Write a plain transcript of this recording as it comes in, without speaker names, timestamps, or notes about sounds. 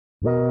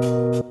I'm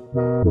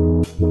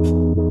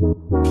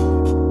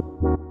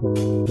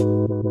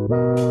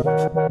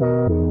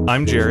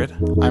Jared.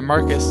 I'm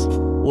Marcus.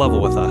 Level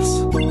with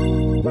us.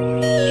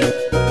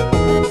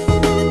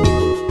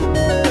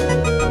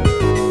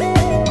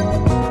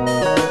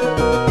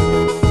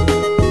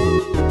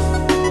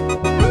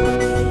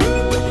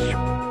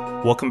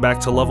 Welcome back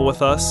to Level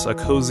with Us, a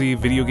cozy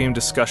video game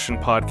discussion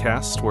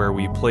podcast where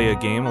we play a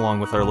game along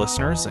with our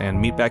listeners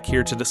and meet back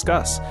here to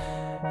discuss.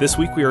 This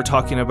week we are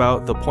talking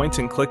about the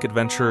point-and-click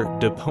adventure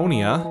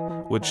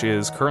Deponia, which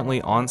is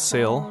currently on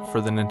sale for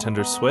the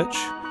Nintendo Switch.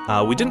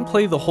 We didn't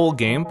play the whole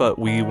game, but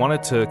we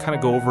wanted to kind of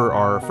go over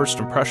our first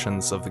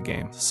impressions of the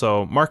game.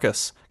 So,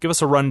 Marcus, give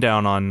us a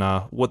rundown on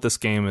what this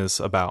game is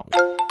about.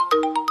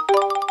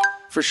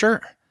 For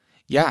sure.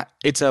 Yeah,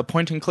 it's a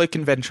point-and-click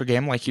adventure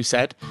game, like you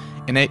said.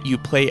 In it, you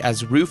play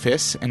as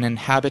Rufus, an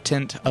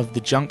inhabitant of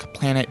the junk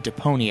planet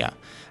Deponia,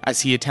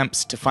 as he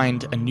attempts to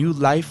find a new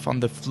life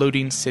on the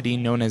floating city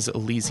known as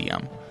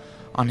Elysium.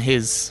 On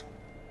his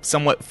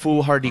somewhat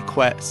foolhardy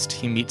quest,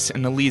 he meets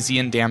an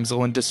Elysian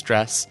damsel in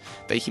distress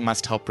that he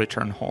must help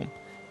return home.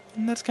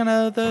 And that's kind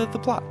of the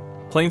plot.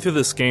 Playing through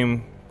this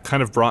game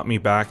kind of brought me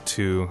back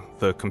to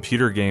the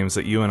computer games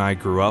that you and I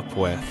grew up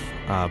with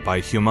by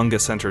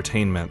Humongous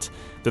Entertainment.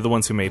 They're the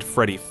ones who made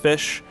Freddy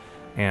Fish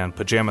and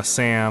Pajama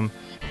Sam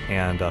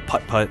and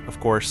Putt Putt, of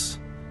course.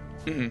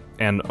 Mm-hmm.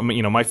 And,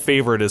 you know, my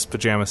favorite is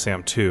Pajama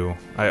Sam 2.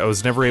 I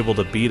was never able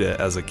to beat it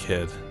as a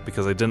kid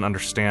because I didn't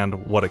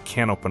understand what a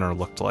can opener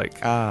looked like.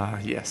 Ah,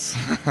 yes.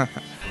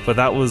 But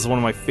that was one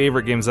of my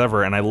favorite games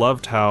ever, and I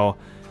loved how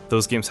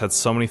those games had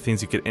so many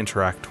things you could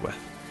interact with.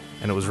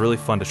 And it was really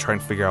fun to try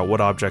and figure out what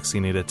objects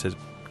you needed to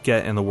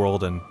get in the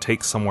world and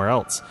take somewhere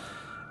else.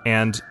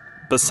 And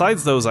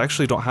besides those, I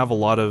actually don't have a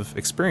lot of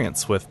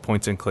experience with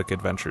point-and-click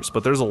adventures,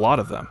 but there's a lot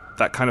of them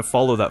that kind of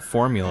follow that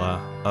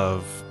formula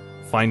of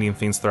finding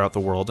things throughout the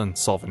world and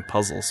solving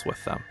puzzles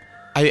with them.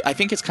 I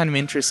think it's kind of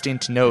interesting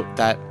to note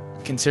that,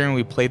 considering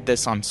we played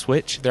this on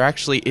Switch, there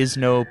actually is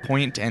no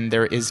point and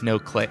there is no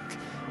click.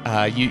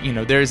 You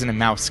know, there isn't a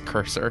mouse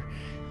cursor.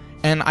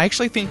 And I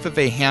actually think that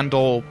they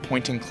handle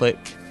point-and-click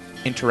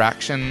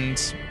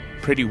interactions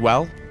pretty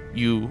well.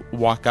 You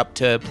walk up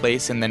to a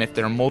place, and then if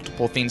there are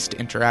multiple things to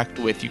interact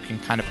with, you can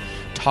kind of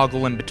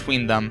toggle in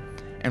between them.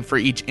 And for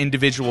each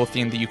individual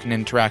thing that you can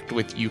interact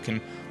with, you can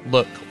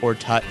look or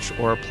touch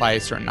or apply a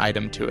certain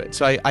item to it.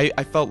 So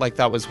I felt like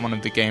that was one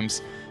of the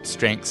game's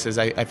strengths, is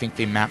I think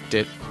they mapped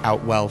it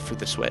out well for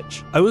the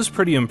Switch. I was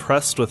pretty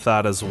impressed with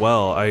that as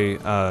well.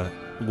 I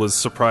was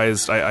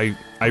surprised. I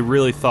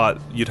really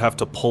thought you'd have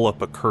to pull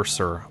up a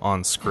cursor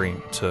on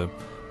screen to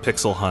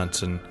pixel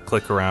hunt and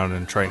click around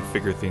and try and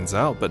figure things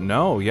out. But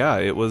no, yeah,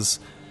 it was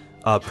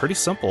pretty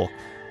simple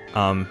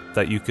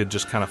that you could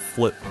just kind of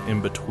flip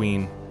in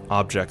between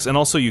objects. And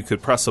also you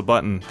could press a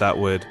button that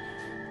would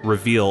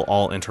reveal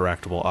all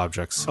interactable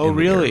objects in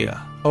the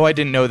area. Oh, I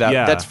didn't know that.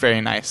 Yeah. That's very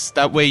nice.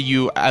 That way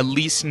you at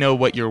least know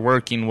what you're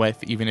working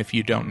with, even if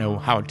you don't know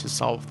how to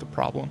solve the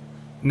problem.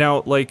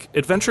 Now, like,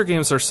 adventure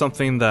games are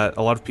something that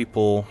a lot of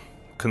people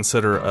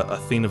consider a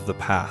thing of the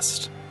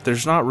past.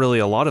 There's not really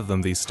a lot of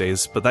them these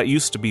days, but that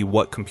used to be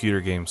what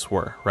computer games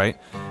were, right?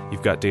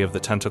 You've got Day of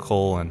the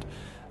Tentacle and,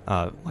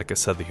 like I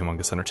said, the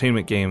Humongous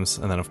Entertainment games,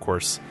 and then, of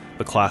course,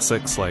 the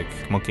classics like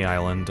Monkey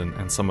Island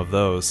and some of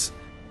those.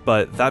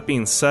 But that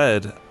being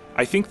said,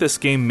 I think this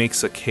game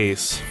makes a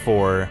case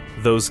for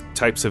those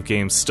types of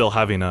games still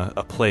having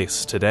a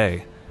place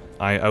today.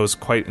 I was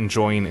quite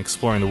enjoying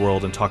exploring the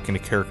world and talking to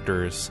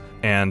characters,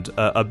 and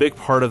a big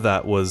part of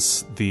that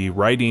was the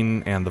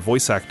writing and the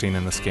voice acting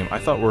in this game I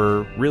thought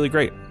were really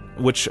great,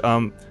 which,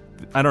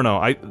 I don't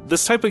know,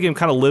 this type of game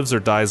kind of lives or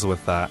dies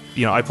with that.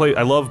 You know,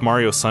 I love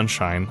Mario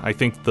Sunshine. I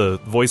think the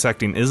voice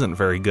acting isn't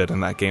very good in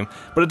that game,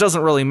 but it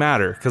doesn't really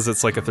matter because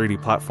it's like a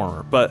 3D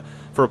platformer. But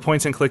for a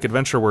point-and-click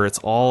adventure where it's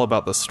all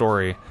about the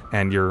story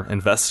and you're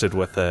invested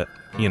with it,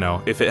 you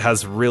know, if it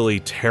has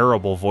really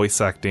terrible voice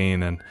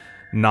acting and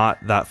not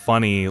that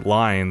funny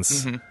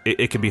lines,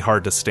 it can be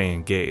hard to stay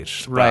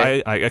engaged.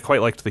 Right. But I quite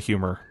liked the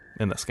humor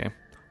in this game.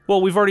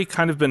 Well, we've already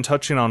kind of been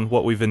touching on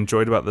what we've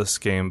enjoyed about this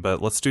game,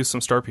 but let's do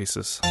some star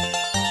pieces.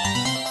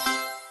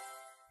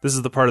 This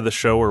is the part of the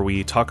show where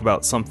we talk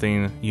about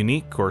something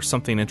unique or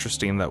something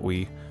interesting that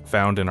we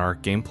found in our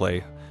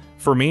gameplay.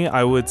 For me,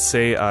 I would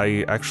say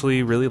I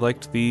actually really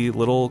liked the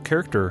little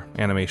character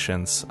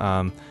animations.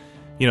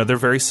 You know, they're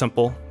very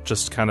simple,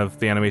 just kind of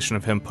the animation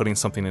of him putting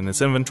something in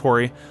his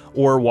inventory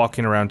or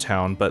walking around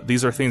town, but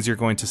these are things you're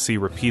going to see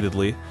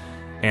repeatedly,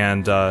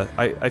 and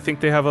I think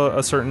they have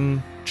a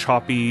certain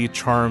choppy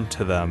charm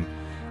to them.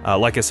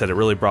 Like I said, it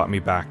really brought me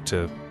back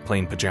to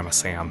playing Pajama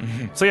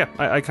Sam. So yeah,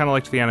 I kind of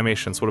liked the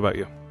animations. What about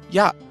you?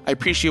 Yeah, I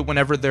appreciate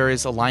whenever there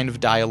is a line of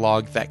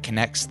dialogue that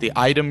connects the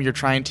item you're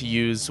trying to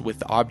use with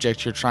the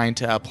object you're trying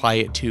to apply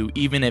it to,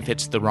 even if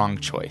it's the wrong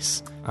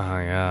choice. Oh,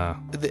 yeah.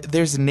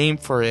 There's a name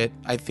for it,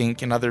 I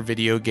think, in other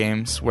video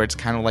games, where it's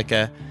kind of like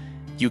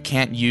you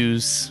can't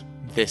use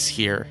this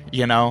here,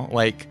 you know?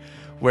 Like,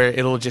 where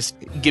it'll just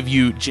give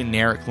you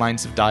generic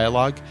lines of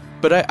dialogue.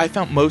 But I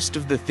found most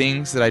of the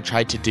things that I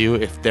tried to do,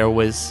 if there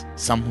was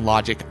some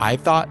logic I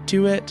thought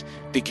to it,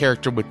 the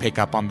character would pick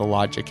up on the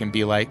logic and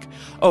be like,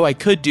 oh, I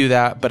could do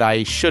that, but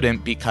I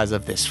shouldn't because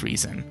of this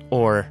reason.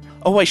 Or,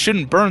 oh, I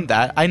shouldn't burn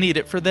that, I need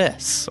it for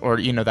this. Or,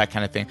 that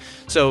kind of thing.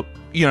 So,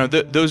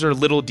 those are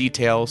little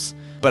details,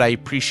 but I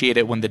appreciate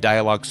it when the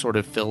dialogue sort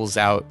of fills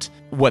out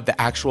what the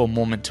actual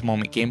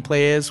moment-to-moment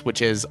gameplay is,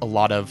 which is a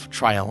lot of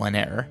trial and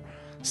error.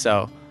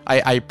 So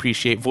I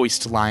appreciate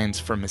voiced lines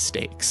for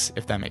mistakes,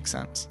 if that makes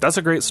sense. That's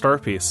a great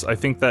start piece. I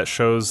think that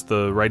shows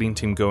the writing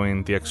team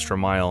going the extra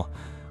mile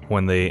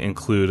when they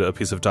include a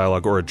piece of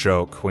dialogue or a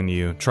joke when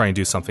you try and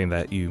do something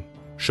that you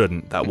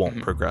shouldn't, that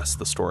won't progress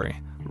the story.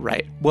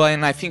 Right. Well,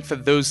 and I think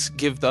that those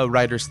give the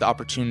writers the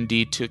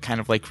opportunity to kind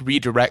of like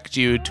redirect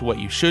you to what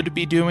you should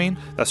be doing.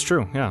 That's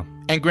true, yeah.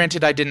 And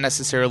granted, I didn't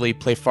necessarily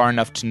play far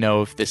enough to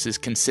know if this is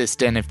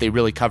consistent, if they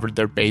really covered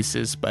their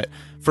bases, but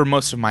for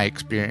most of my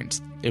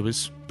experience, it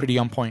was pretty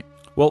on point.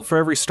 Well, for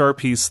every star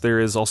piece, there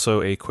is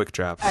also a quick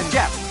jab. And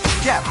jab.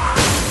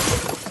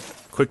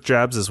 Quick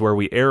jabs is where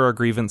we air our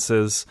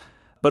grievances,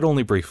 but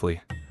only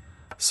briefly.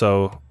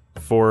 So,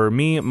 for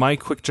me, my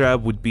quick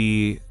jab would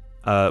be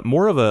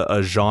more of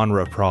a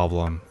genre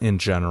problem in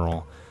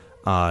general.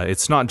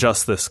 It's not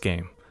just this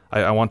game.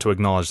 I want to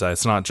acknowledge that.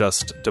 It's not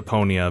just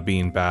Deponia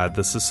being bad.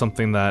 This is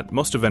something that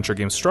most adventure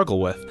games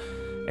struggle with,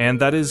 and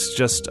that is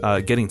just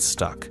getting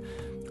stuck.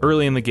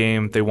 Early in the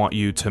game, they want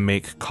you to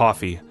make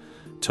coffee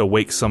to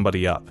wake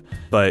somebody up,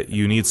 but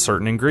you need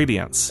certain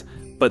ingredients.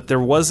 But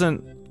there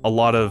wasn't a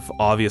lot of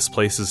obvious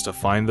places to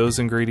find those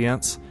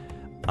ingredients.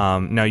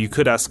 Now, you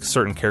could ask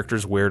certain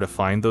characters where to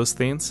find those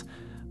things,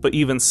 but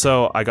even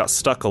so, I got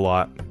stuck a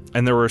lot,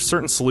 and there were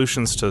certain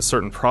solutions to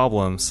certain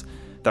problems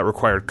that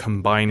required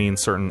combining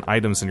certain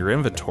items in your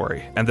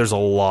inventory, and there's a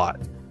lot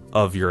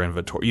of your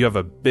inventory. You have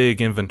a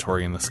big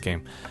inventory in this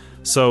game.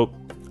 So,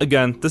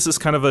 again, this is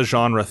kind of a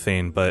genre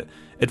thing, but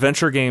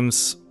adventure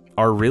games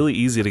are really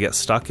easy to get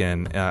stuck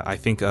in. I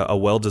think a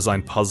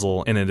well-designed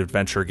puzzle in an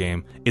adventure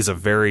game is a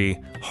very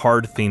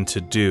hard thing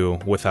to do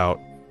without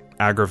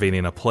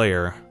aggravating a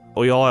player.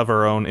 We all have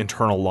our own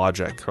internal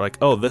logic. We're like,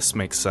 oh, this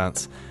makes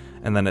sense,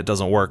 and then it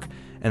doesn't work,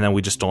 and then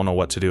we just don't know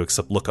what to do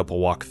except look up a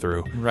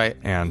walkthrough. Right.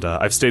 And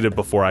I've stated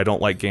before, I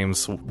don't like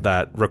games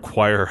that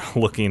require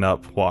looking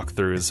up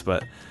walkthroughs,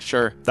 but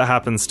sure, that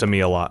happens to me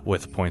a lot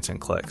with point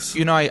and clicks.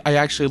 I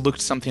actually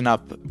looked something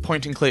up.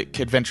 Point and click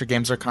adventure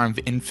games are kind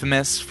of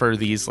infamous for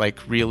these like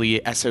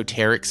really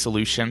esoteric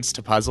solutions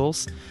to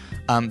puzzles.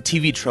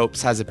 TV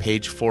Tropes has a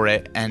page for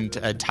it and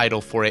a title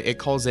for it. It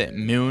calls it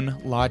Moon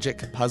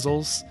Logic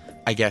Puzzles,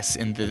 I guess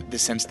in the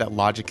sense that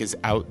logic is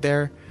out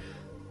there.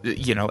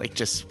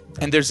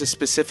 And there's a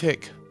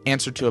specific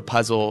answer to a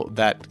puzzle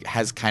that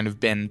has kind of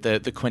been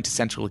the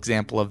quintessential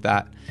example of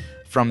that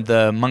from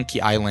the Monkey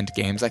Island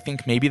games. I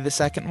think maybe the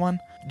second one.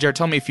 Jared,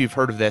 tell me if you've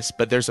heard of this,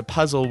 but there's a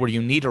puzzle where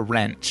you need a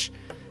wrench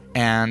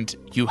and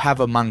you have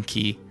a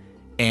monkey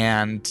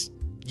and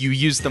you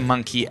use the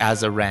monkey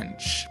as a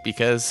wrench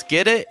because,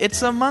 get it?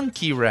 It's a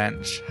monkey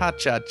wrench.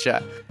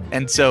 Ha-cha-cha.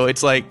 And so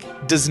it's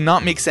like, does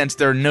not make sense.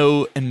 There are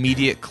no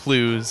immediate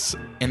clues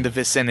in the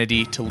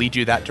vicinity to lead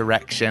you that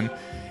direction.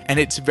 And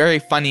it's very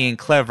funny and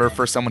clever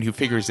for someone who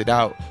figures it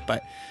out.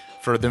 But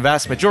for the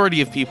vast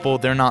majority of people,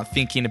 they're not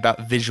thinking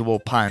about visual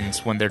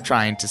puns when they're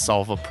trying to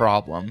solve a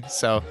problem.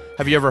 So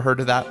have you ever heard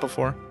of that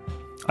before?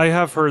 I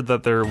have heard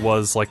that there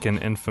was like an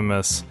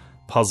infamous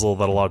puzzle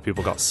that a lot of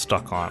people got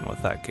stuck on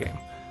with that game.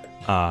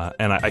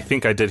 And I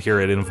think I did hear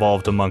it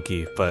involved a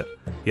monkey, but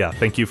yeah,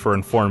 thank you for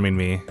informing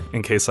me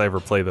in case I ever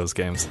play those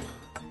games.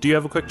 Do you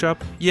have a quick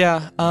jab?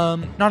 Yeah,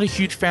 not a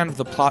huge fan of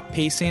the plot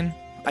pacing.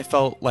 I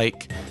felt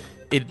like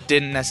it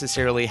didn't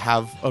necessarily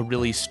have a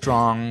really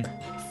strong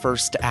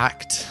first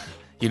act.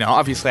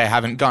 Obviously I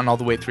haven't gone all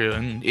the way through,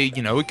 and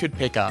it could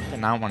pick up,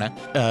 and I don't want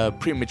to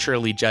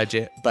prematurely judge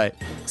it, but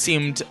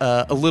seemed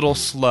a little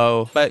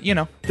slow, but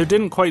There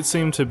didn't quite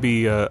seem to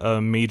be a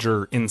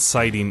major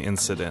inciting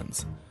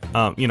incident.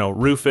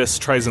 Rufus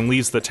tries and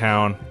leaves the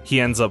town.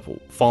 He ends up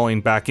falling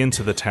back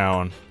into the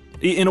town.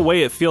 In a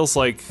way, it feels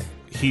like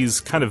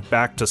he's kind of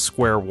back to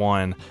square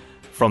one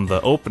from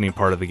the opening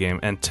part of the game,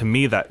 and to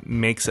me that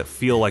makes it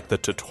feel like the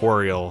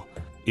tutorial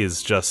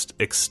is just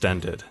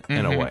extended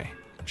in a way.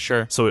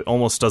 Sure. So it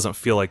almost doesn't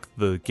feel like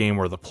the game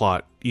or the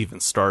plot even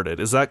started.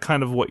 Is that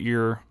kind of what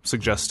you're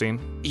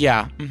suggesting?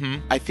 Yeah.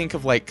 I think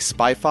of like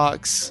Spy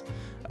Fox,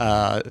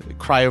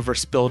 Cry Over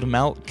Spilled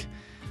Milk,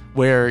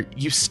 where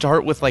you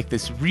start with like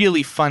this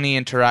really funny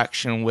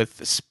interaction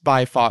with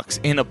Spy Fox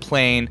in a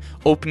plane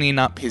opening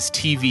up his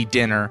TV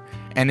dinner,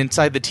 and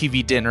inside the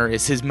TV dinner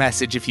is his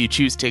message if you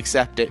choose to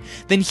accept it.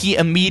 Then he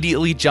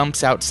immediately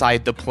jumps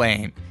outside the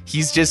plane.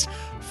 He's just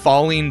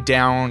falling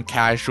down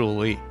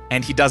casually,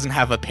 and he doesn't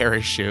have a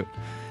parachute.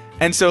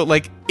 And so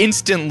like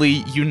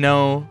instantly you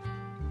know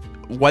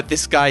what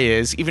this guy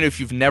is. Even if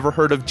you've never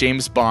heard of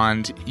James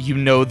Bond, you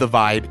know the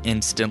vibe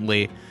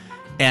instantly.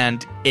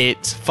 And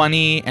it's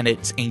funny, and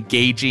it's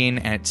engaging,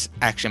 and it's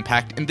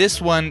action-packed. In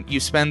this one, you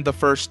spend the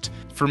first,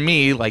 for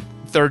me, like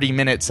 30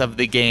 minutes of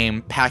the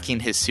game packing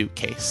his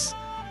suitcase.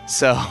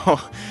 So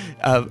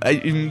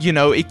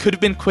It could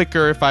have been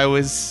quicker if I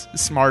was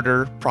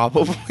smarter,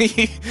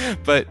 probably.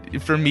 But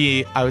for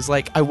me, I was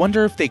like, I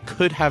wonder if they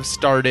could have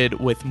started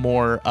with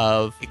more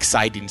of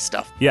exciting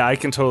stuff. Yeah, I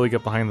can totally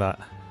get behind that.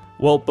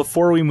 Well,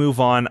 before we move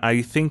on,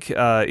 I think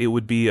it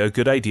would be a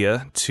good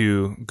idea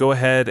to go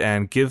ahead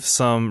and give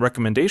some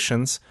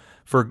recommendations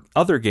for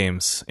other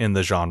games in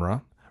the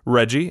genre.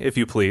 Reggie, if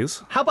you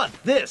please. How about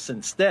this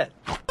instead?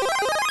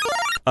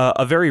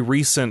 A very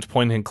recent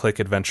point-and-click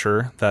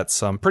adventure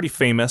that's pretty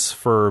famous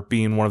for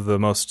being one of the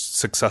most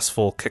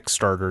successful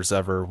Kickstarters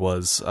ever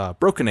was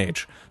Broken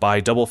Age by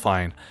Double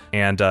Fine.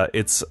 And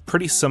it's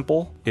pretty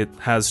simple. It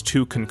has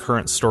 2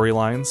 concurrent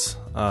storylines,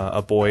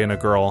 a boy and a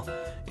girl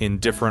in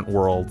different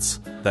worlds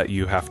that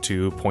you have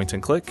to point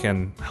and click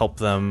and help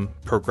them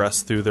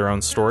progress through their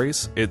own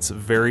stories.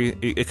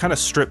 It kind of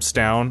strips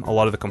down a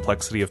lot of the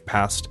complexity of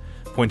past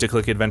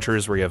point-and-click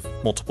adventures where you have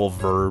multiple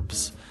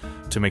verbs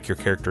to make your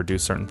character do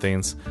certain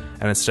things,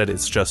 and instead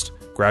it's just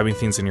grabbing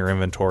things in your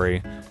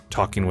inventory,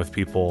 talking with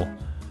people,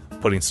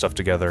 putting stuff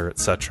together,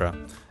 etc.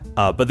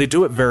 But they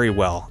do it very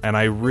well, and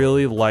I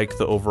really like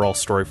the overall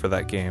story for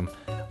that game.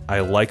 I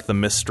like the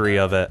mystery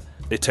of it.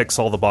 It ticks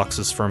all the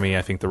boxes for me.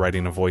 I think the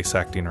writing and voice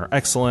acting are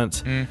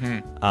excellent.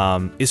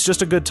 It's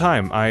just a good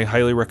time. I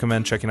highly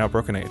recommend checking out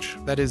Broken Age.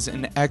 That is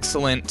an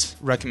excellent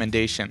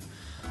recommendation.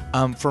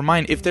 For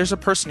mine, if there's a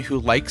person who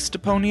likes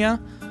Deponia,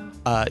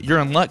 you're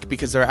in luck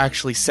because there are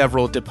actually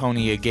several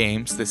Deponia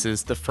games. This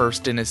is the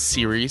first in a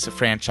series, a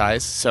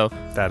franchise, so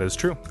that is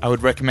true. I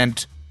would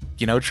recommend,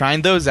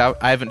 trying those out.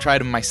 I haven't tried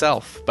them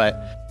myself,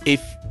 but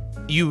if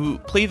you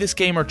play this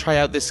game or try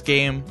out this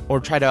game or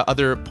tried out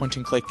other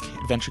point-and-click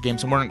adventure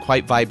games and weren't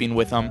quite vibing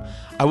with them,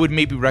 I would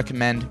maybe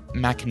recommend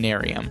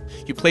Machinarium.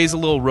 You play as a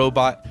little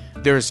robot.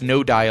 There is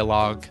no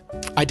dialogue.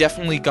 I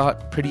definitely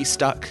got pretty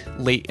stuck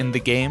late in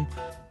the game,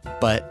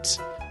 but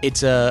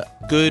it's a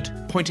good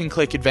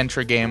point-and-click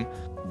adventure game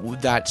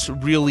that's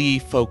really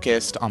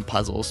focused on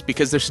puzzles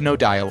because there's no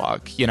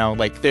dialogue.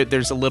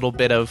 There's a little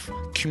bit of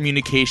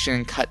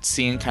communication,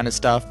 cutscene kind of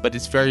stuff, but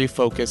it's very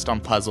focused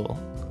on puzzle.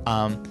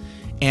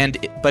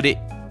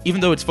 Even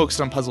though it's focused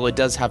on puzzle, it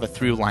does have a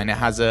through line. It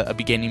has a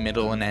beginning,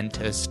 middle, and end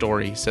to a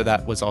story, so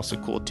that was also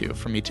cool too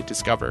for me to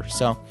discover.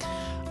 So,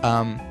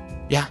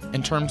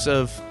 in terms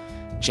of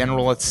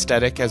general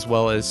aesthetic as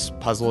well as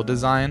puzzle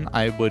design,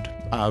 I would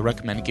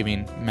recommend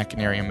giving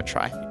Machinarium a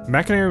try.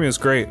 Machinarium is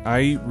great.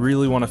 I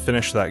really want to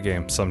finish that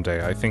game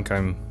someday. I think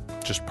I'm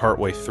just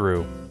partway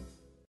through.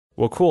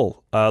 Well,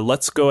 cool.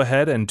 Let's go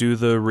ahead and do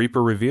the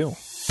Reaper review.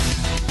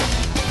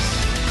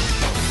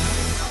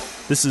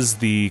 This is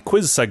the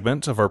quiz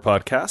segment of our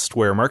podcast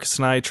where Marcus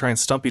and I try and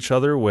stump each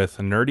other with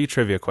nerdy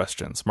trivia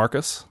questions.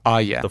 Marcus?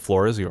 Yeah. The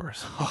floor is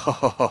yours.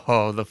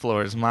 Oh, the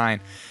floor is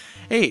mine.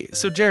 Hey,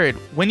 so Jared,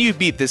 when you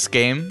beat this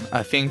game,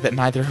 a thing that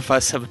neither of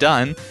us have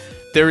done,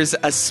 there is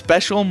a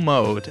special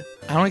mode.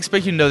 I don't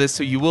expect you to know this,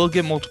 so you will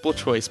get multiple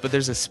choice, but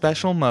there's a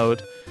special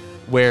mode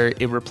where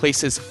it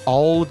replaces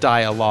all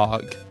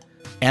dialogue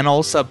and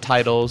all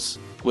subtitles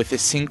with a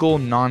single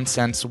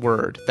nonsense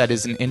word that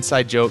is an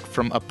inside joke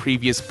from a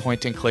previous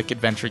point-and-click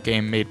adventure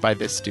game made by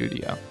this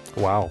studio.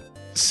 Wow.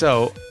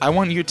 So, I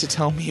want you to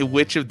tell me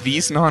which of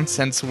these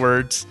nonsense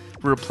words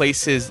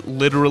replaces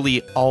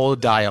literally all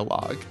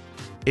dialogue.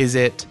 Is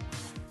it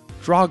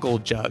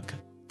Drogglejug,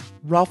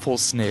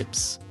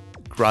 Rufflesnibs,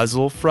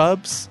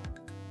 Gruzzlefrubs,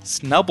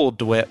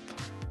 Snubbledwip,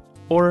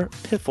 or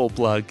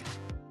Piffleblug?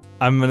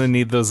 I'm going to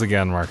need those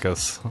again,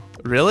 Marcus.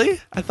 Really?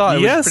 I thought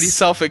it was pretty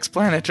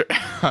self-explanatory.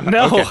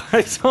 No,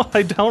 Okay.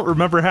 I don't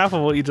remember half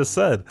of what you just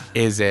said.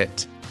 Is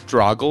it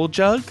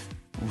Drogglejug,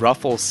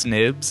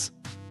 Rufflesnibs,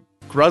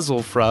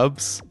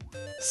 Gruzzlefrubs,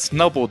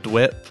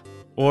 Snubbledwip,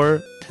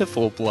 or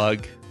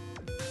Piffleblug?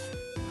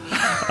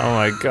 Oh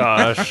my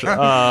gosh.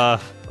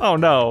 Oh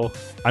no.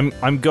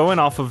 I'm going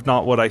off of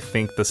not what I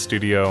think the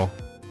studio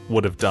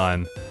would have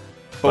done,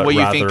 but what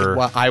rather, you think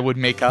what I would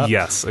make up?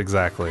 Yes,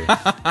 exactly.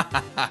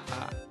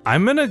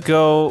 I'm gonna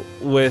go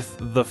with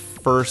the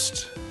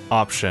first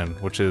option,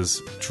 which is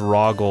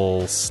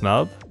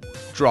Drogglesnub.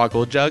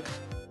 Drogglejug.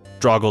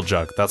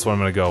 Drogglejug. That's what I'm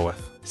gonna go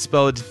with.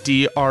 Spelled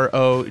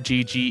Droggeljug.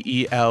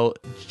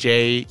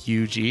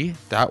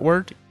 That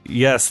word?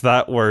 Yes,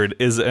 that word.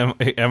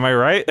 Am I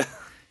right?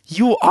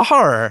 You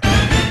are.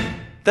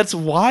 That's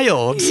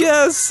wild.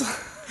 Yes.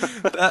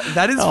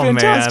 That is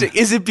fantastic.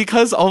 Man. Is it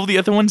because all the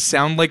other ones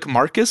sound like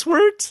Marcus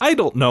words? I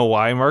don't know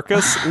why,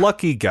 Marcus.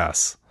 Lucky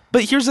guess.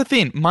 But here's the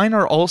thing. Mine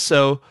are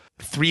also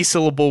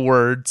 3-syllable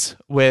words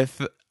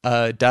with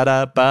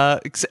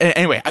da-da-ba.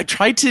 Anyway, I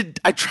tried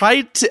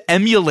to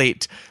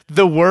emulate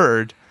the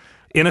word.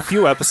 In a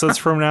few episodes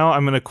from now,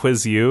 I'm going to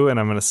quiz you, and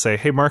I'm going to say,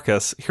 hey,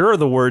 Marcus, here are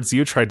the words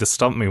you tried to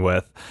stump me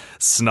with.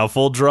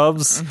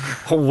 Snuffledrubs,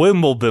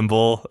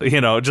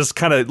 Wimblebimble, just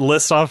kind of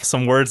list off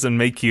some words and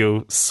make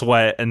you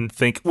sweat and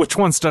think, which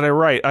ones did I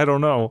write? I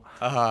don't know.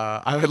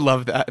 I would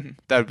love that.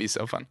 That would be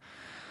so fun.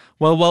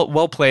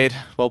 Well played.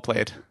 Well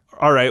played.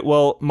 All right,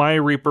 well, my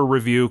Reaper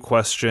review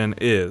question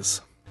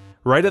is,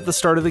 right at the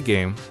start of the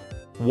game,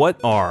 what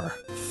are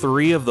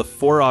 3 of the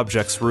 4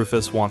 objects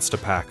Rufus wants to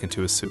pack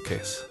into his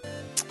suitcase?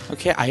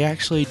 Okay, I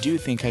actually do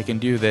think I can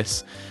do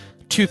this.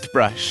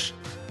 Toothbrush,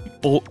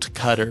 bolt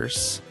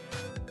cutters,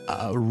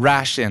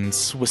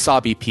 rations,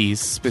 wasabi peas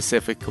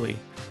specifically,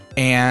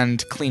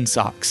 and clean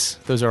socks.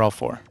 Those are all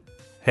 4.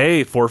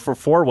 Hey, 4 for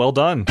 4. Well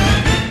done.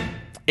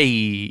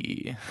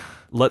 Hey.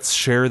 Let's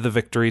share the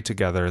victory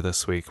together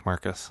this week,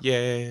 Marcus.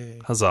 Yay.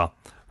 Huzzah.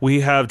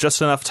 We have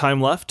just enough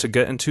time left to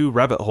get into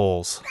Rabbit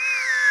Holes.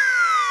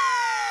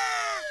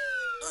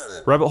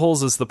 Rabbit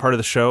Holes is the part of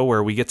the show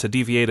where we get to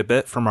deviate a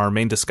bit from our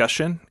main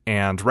discussion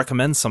and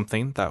recommend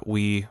something that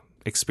we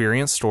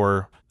experienced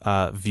or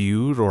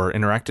viewed or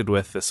interacted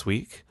with this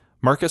week.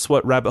 Marcus,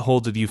 what rabbit hole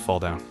did you fall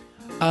down?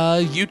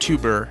 A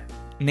YouTuber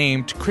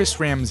named Chris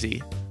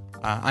Ramsey.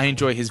 I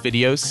enjoy his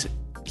videos.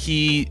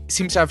 He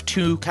seems to have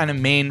 2 kind of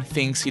main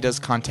things he does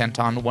content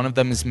on. One of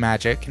them is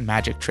magic and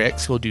magic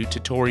tricks. He'll do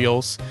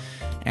tutorials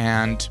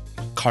and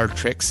card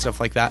tricks, stuff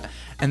like that.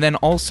 And then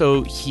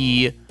also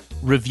he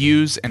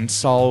reviews and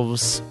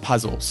solves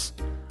puzzles,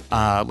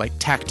 like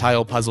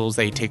tactile puzzles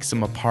that he takes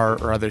them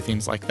apart or other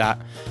things like that.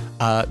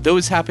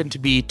 Those happen to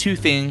be 2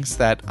 things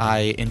that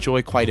I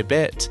enjoy quite a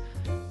bit.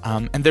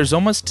 And there's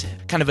almost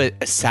kind of a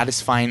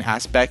satisfying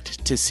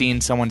aspect to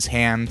seeing someone's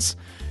hands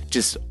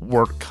just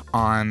work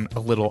on a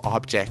little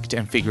object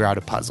and figure out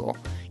a puzzle.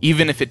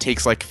 Even if it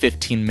takes like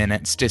 15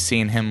 minutes, just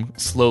seeing him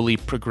slowly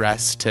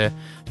progress to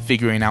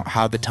figuring out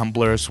how the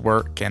tumblers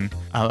work and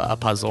a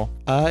puzzle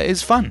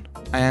is fun.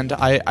 And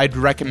I'd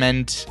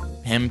recommend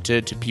him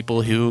to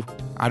people who,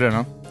 I don't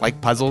know,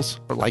 like puzzles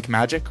or like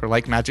magic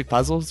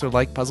puzzles or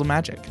like puzzle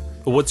magic.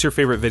 What's your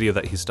favorite video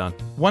that he's done?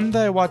 One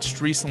that I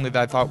watched recently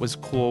that I thought was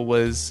cool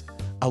was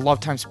a lot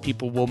of times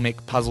people will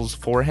make puzzles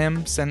for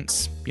him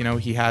since,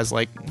 he has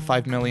like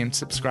 5 million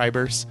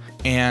subscribers.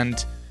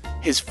 And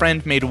his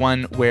friend made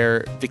one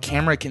where the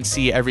camera can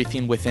see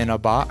everything within a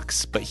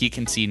box, but he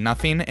can see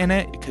nothing in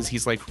it because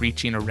he's like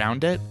reaching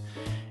around it.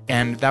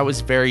 And that was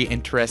very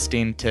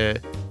interesting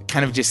to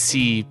kind of just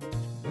see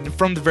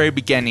from the very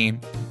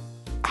beginning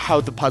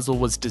how the puzzle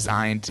was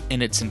designed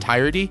in its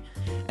entirety,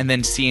 and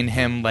then seeing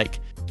him like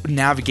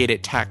navigate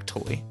it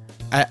tactily.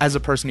 As a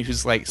person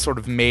who's like sort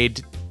of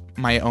made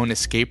my own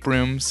escape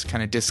rooms,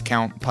 kind of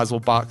discount puzzle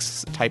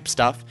box type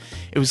stuff,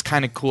 it was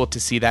kind of cool to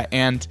see that.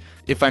 And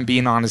if I'm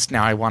being honest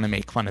now, I want to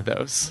make one of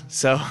those.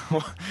 So,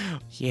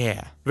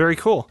 yeah. Very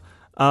cool.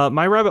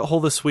 My rabbit hole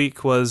this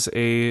week was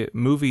a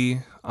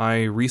movie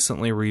I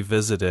recently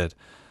revisited.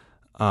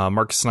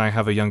 Marcus and I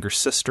have a younger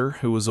sister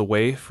who was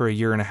away for 1.5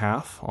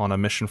 years on a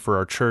mission for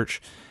our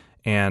church.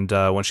 And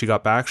when she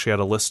got back, she had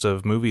a list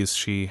of movies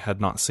she had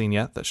not seen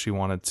yet that she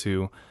wanted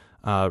to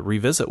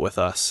revisit with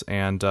us.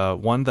 And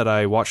one that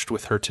I watched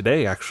with her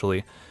today,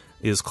 actually,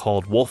 is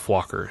called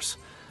Wolfwalkers.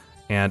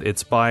 And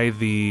it's by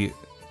the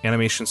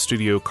animation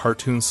studio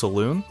Cartoon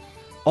Saloon.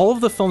 All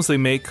of the films they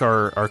make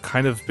are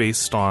kind of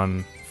based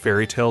on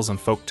fairy tales and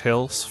folk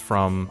tales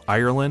from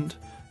Ireland.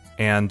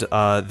 And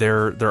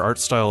their art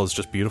style is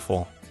just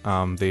beautiful.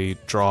 They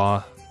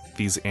draw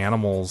these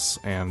animals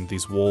and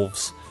these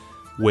wolves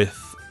with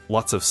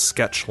lots of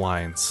sketch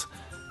lines.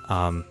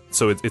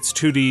 So it's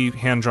 2D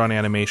hand-drawn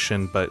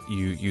animation, but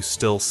you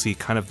still see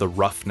kind of the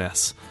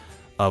roughness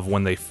of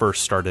when they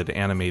first started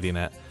animating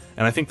it.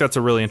 And I think that's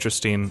a really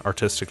interesting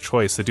artistic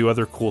choice. They do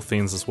other cool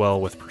things as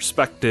well with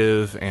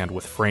perspective and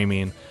with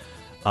framing.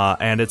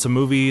 And it's a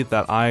movie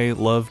that I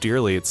love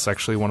dearly. It's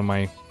actually one of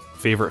my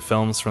favorite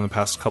films from the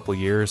past couple of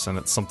years, and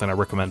it's something I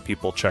recommend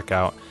people check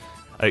out.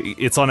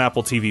 It's on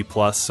Apple TV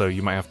Plus, so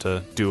you might have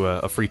to do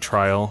a free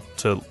trial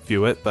to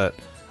view it, but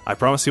I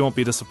promise you won't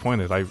be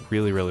disappointed. I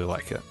really, really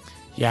like it.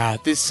 Yeah,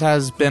 this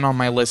has been on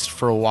my list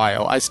for a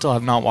while. I still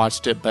have not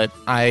watched it, but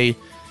I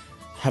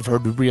have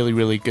heard really,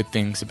 really good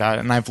things about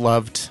it, and I've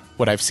loved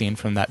what I've seen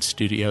from that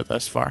studio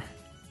thus far.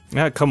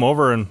 Yeah, come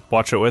over and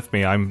watch it with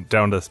me. I'm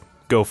down to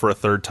go for a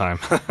third time.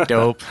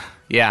 Dope.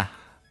 Yeah,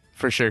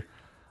 for sure.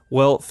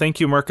 Well, thank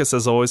you, Marcus,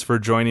 as always, for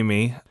joining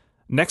me.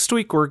 Next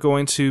week, we're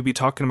going to be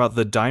talking about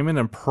the Diamond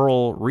and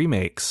Pearl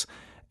remakes.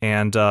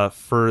 And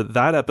for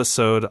that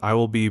episode, I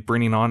will be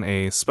bringing on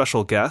a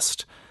special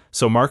guest.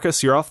 So,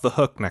 Marcus, you're off the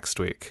hook next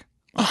week.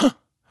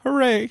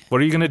 Hooray.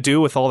 What are you going to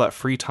do with all that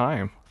free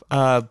time?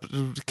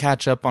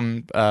 Catch up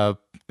on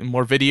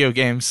more video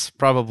games,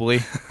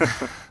 probably.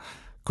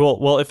 Cool.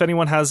 Well, if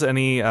anyone has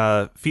any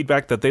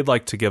feedback that they'd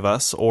like to give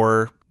us,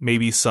 or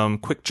maybe some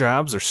quick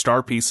jabs or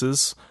star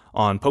pieces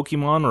on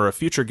Pokemon or a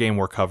future game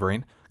we're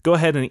covering, go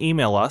ahead and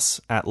email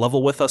us at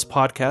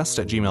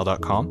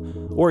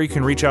levelwithUspodcast@gmail.com, or you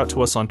can reach out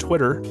to us on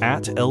Twitter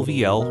at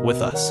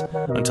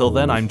LVLWithUs. Until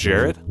then, I'm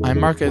Jared.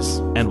 I'm Marcus.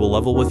 And we'll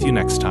level with you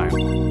next time.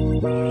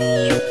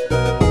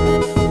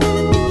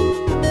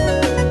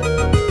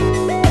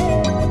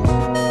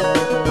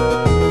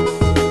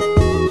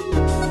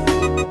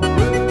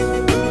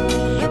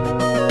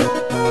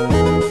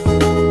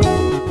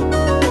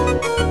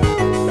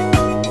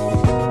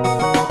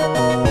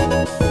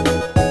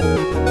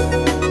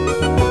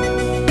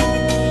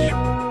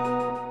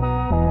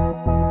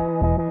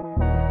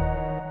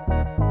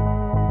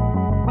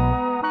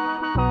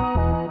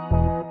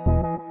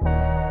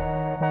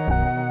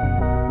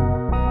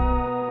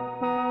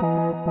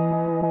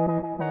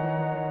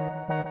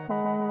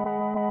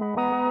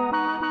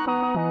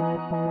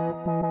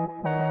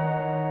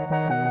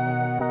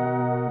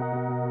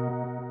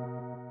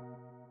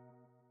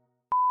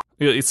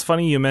 It's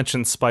funny you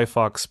mentioned Spy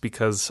Fox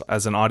because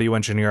as an audio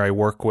engineer, I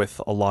work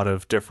with a lot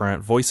of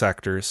different voice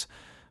actors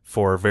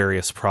for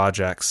various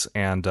projects.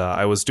 And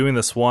I was doing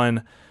this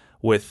one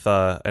with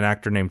an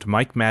actor named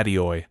Mike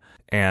Mattioy.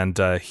 And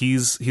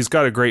he's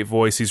got a great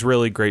voice. He's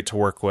really great to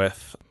work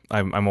with.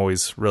 I'm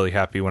always really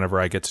happy whenever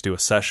I get to do a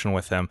session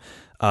with him.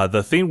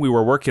 The thing we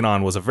were working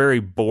on was a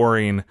very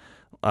boring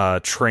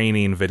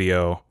training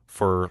video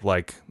for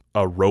like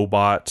a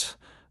robot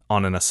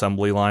on an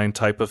assembly line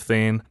type of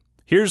thing.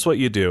 Here's what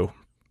you do.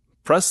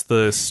 Press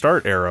the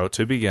start arrow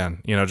to begin.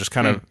 Just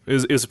kind of,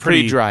 it was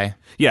Pretty dry.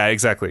 Yeah,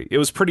 exactly. It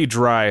was pretty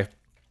dry.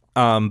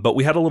 But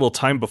we had a little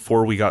time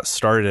before we got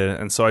started.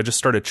 And so I just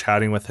started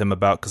chatting with him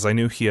because I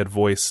knew he had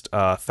voiced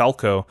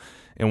Falco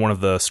in one of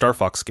the Star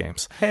Fox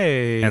games.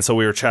 Hey. And so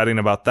we were chatting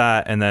about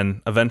that. And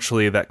then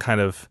eventually that kind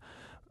of,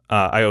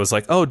 I was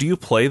like, oh, do you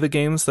play the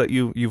games that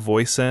you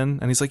voice in?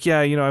 And he's like,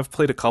 yeah, I've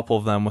played a couple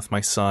of them with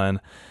my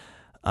son.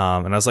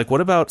 And I was like,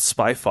 what about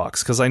Spy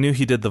Fox? Because I knew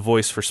he did the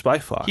voice for Spy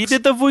Fox. He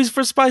did the voice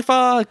for Spy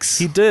Fox.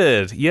 He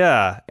did,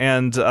 yeah.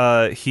 And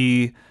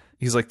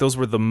he's like, those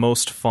were the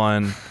most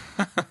fun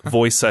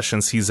voice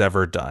sessions he's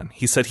ever done.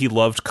 He said he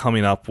loved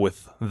coming up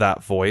with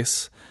that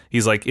voice.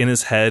 He's like, in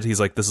his head,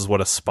 he's like, this is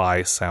what a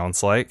spy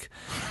sounds like.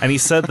 And he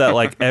said that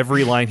like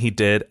every line he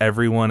did,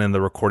 everyone in the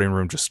recording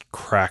room just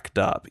cracked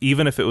up.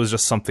 Even if it was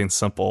just something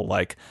simple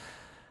like,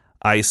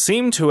 I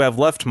seem to have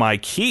left my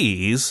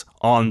keys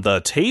on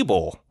the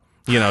table.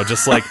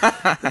 Just like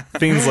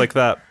things like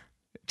that.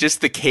 Just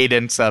the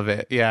cadence of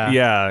it. Yeah.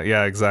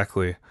 Yeah,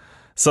 exactly.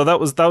 So that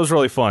was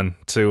really fun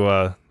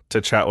to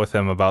chat with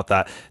him about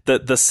that.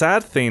 The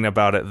sad thing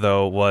about it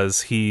though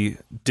was he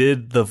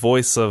did the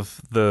voice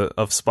of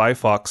Spy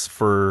Fox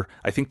for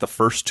I think the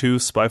first 2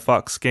 Spy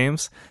Fox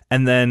games,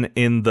 and then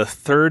in the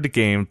third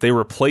game they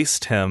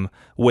replaced him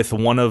with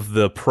one of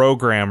the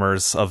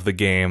programmers of the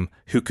game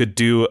who could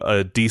do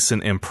a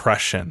decent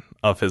impression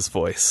of his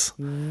voice.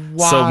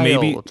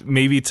 Wild. So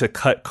maybe to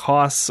cut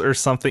costs or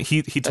something.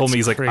 He told me,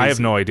 he's like, I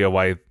have no idea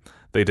why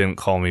they didn't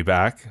call me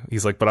back.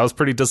 He's like, but I was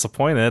pretty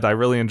disappointed. I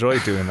really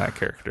enjoyed doing that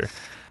character.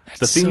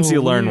 The things so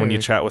you learn when you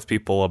weird. chat with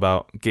people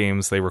about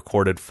games they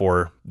recorded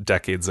for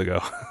decades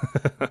ago.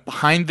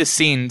 Behind the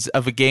scenes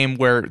of a game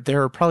where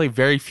there are probably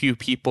very few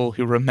people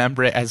who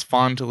remember it as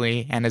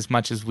fondly and as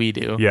much as we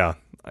do. Yeah,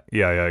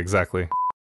 exactly.